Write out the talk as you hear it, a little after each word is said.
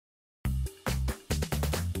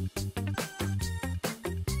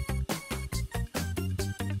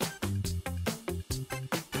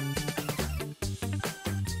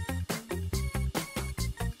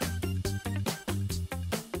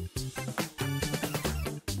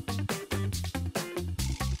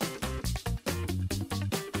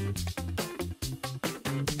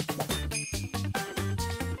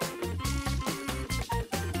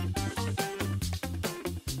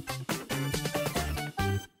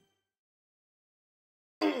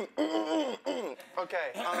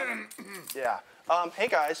Okay. Yeah. Hey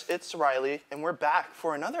guys, it's Riley, and we're back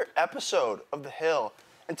for another episode of The Hill.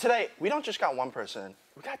 And today, we don't just got one person,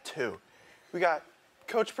 we got two. We got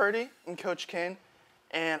Coach Purdy and Coach Kane,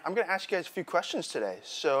 and I'm gonna ask you guys a few questions today.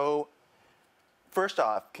 So, first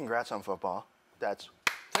off, congrats on football. That's...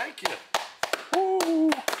 Thank you.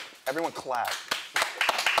 Woo! Everyone clap.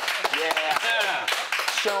 Yeah.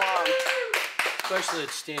 So, Especially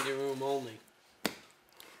at standing room only.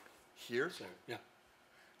 Here? So, yeah.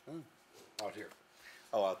 Out here.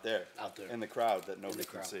 Oh, out there. Out there. In the crowd that nobody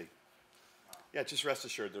can crowd. see. Yeah, just rest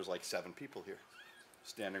assured there's like 7 people here.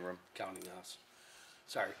 Standing room. Counting us.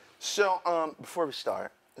 Sorry. So, before we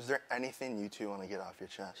start, is there anything you two want to get off your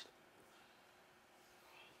chest?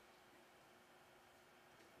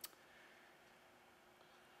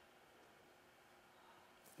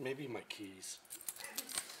 Maybe my keys.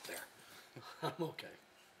 There. I'm okay.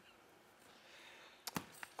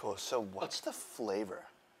 Cool. So, what's the flavor?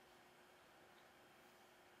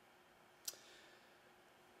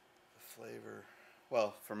 The flavor.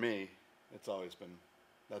 Well, for me, it's always been,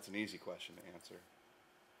 that's an easy question to answer.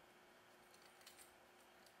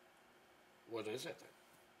 What is it then?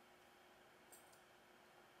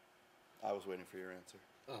 I was waiting for your answer.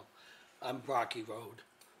 Oh, I'm Rocky Road.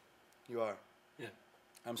 You are. Yeah.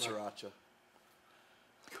 I'm Sriracha.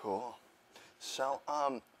 Cool. So,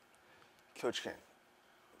 Coach King,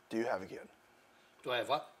 do you have a kid? Do I have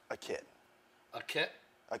what? A kid. A kid?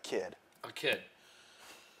 A kid. A kid.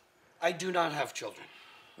 I do not have children.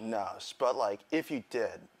 No, but like, if you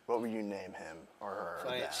did, what would you name him or her?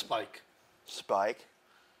 Or them? Spike. Spike?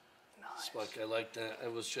 Nice. Spike. I like that.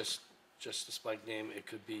 It was just a Spike name. It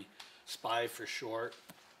could be Spy for short,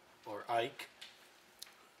 or Ike.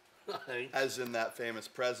 As in that famous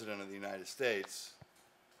president of the United States.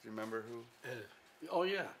 Do you remember who? Oh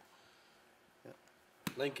yeah. Yep.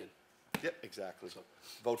 Lincoln. Yep, exactly.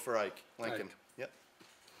 Vote for Ike. Lincoln. Ike. Yep.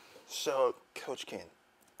 So, Coach King,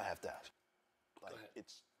 I have to ask. Like, Go ahead.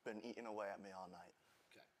 it's been eating away at me all night.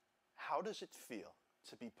 Okay. How does it feel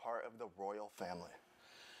to be part of the royal family?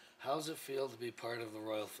 How does it feel to be part of the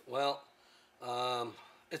royal? Well,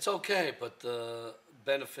 it's okay, but the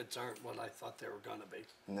benefits aren't what I thought they were going to be.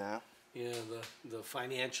 No? Yeah, the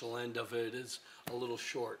financial end of it is a little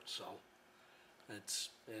short, so it's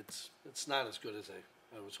not as good as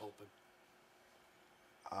I was hoping.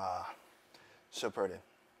 So, Purdy,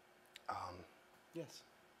 Yes.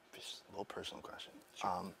 just a little personal question.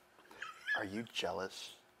 Are you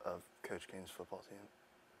jealous of Coach King's football team?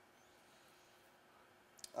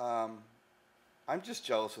 I'm just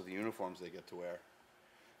jealous of the uniforms they get to wear.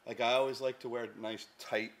 Like, I always like to wear nice,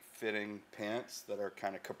 tight-fitting pants that are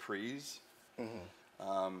kind of capris.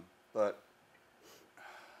 Mm-hmm. But,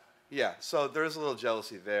 yeah, so there's a little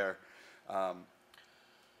jealousy there.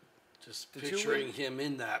 Just picturing him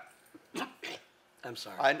in that. I'm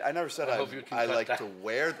sorry. I never said hope you can I cut like that. to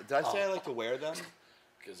wear. Did I say I like to wear them?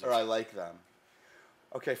 'Cause Or I like them?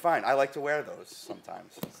 Okay, fine. I like to wear those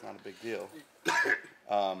sometimes. It's not a big deal.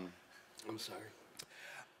 I'm sorry.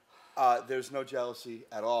 There's no jealousy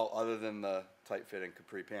at all other than the tight-fitting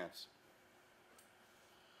capri pants.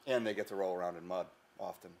 And they get to roll around in mud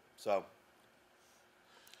often. So,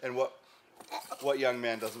 and what young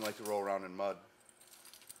man doesn't like to roll around in mud?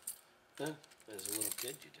 Yeah, as a little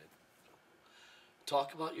kid, you did.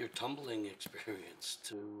 Talk about your tumbling experience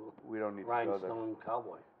to We don't need to go there. Rhinestone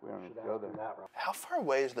Cowboy. We don't need Should to go ask him there. that, Rob. How far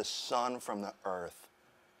away is the sun from the earth?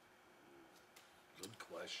 Good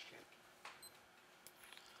question.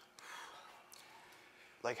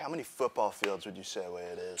 Like, how many football fields would you say away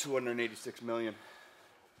it is? 286 million.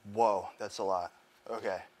 Whoa, that's a lot.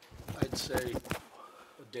 Okay. I'd say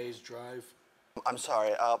a day's drive. I'm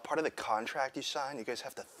sorry, part of the contract you signed, you guys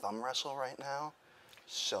have to thumb wrestle right now.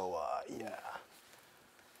 So, yeah.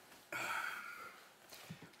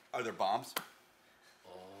 Are there bombs?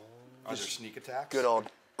 Are there sneak attacks? Good old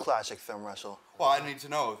classic thumb wrestle. Well, I need to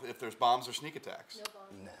know if there's bombs or sneak attacks. No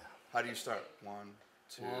bomb. No. How do you start? 1,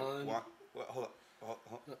 2, One. 1. Wait, hold up.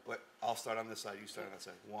 Wait, I'll start on this side. You start on that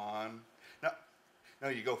side. 1. No,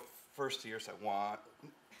 you go first to your side. 1.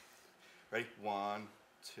 Ready? 1,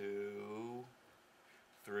 2,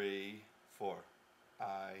 3, 4.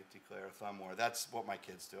 I declare a thumb war. That's what my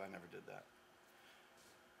kids do. I never did that.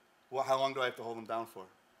 Well, how long do I have to hold them down for?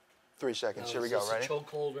 3 seconds. Now, Here we is go. this Ready? a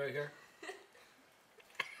chokehold right here?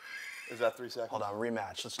 Is that 3 seconds? Hold on.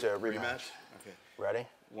 Rematch. Let's do it. Rematch. Rematch? Okay. Ready?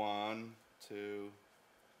 1, 2.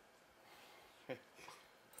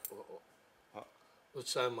 Which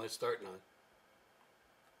side am I starting on?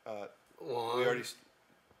 One. We already.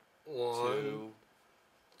 1,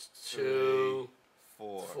 2, 2,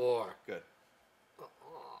 4. 4. Good.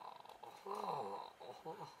 Oh.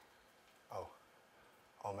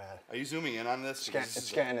 Oh man. Are you zooming in on this?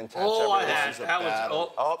 It's getting intense. Oh, I everybody. had This is a that was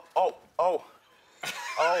battle.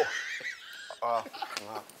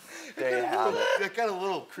 There you have it. That got a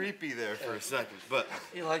little creepy there for a second, but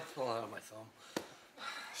He liked pulling out of my thumb.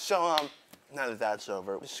 So, now that that's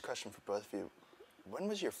over, this is a question for both of you. When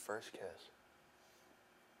was your first kiss?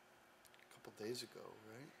 a couple days ago,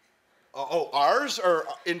 right? Oh, ours or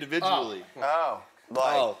individually? Oh,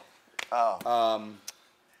 like,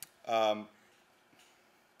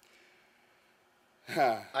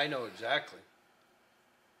 I know exactly.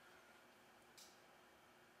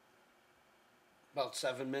 About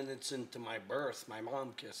 7 minutes into my birth, my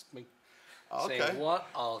mom kissed me. Okay. Saying, what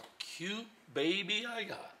a cute baby I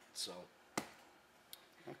got. So,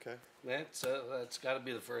 Okay. that's got to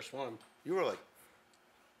be the first one. You were like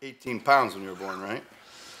 18 pounds when you were born, right?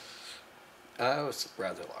 I was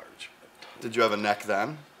rather large. Did you have a neck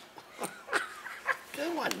then?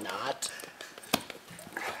 Good one, not.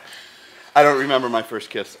 I don't remember my first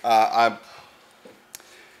kiss. Well,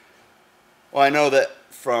 I know that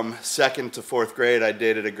from 2nd to 4th grade, I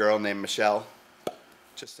dated a girl named Michelle.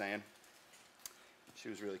 Just saying. She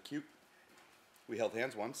was really cute. We held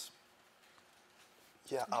hands once.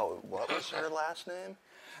 yeah, what was her last name?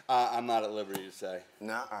 I'm not at liberty to say.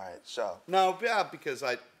 No? All right, so, No, yeah, because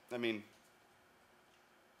I mean,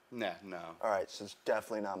 no. all right, so it's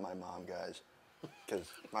definitely not my mom, guys. Because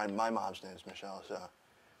my mom's name is Michelle, so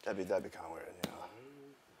that'd be kind of weird, you know.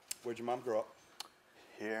 Where'd your mom grow up?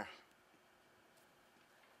 Here.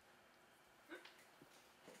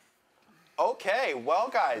 Okay, well,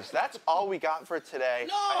 guys, that's all we got for today.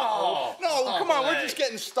 No! No, come on, we're way. just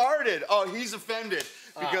getting started. Oh, he's offended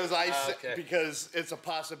because okay. because it's a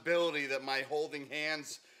possibility that my holding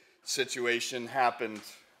hands situation happened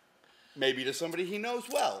maybe to somebody he knows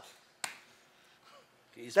well.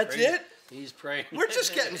 He's That's praying. it? He's praying. We're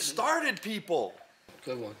just getting started, people.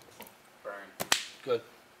 Good one. Burn.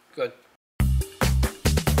 Good.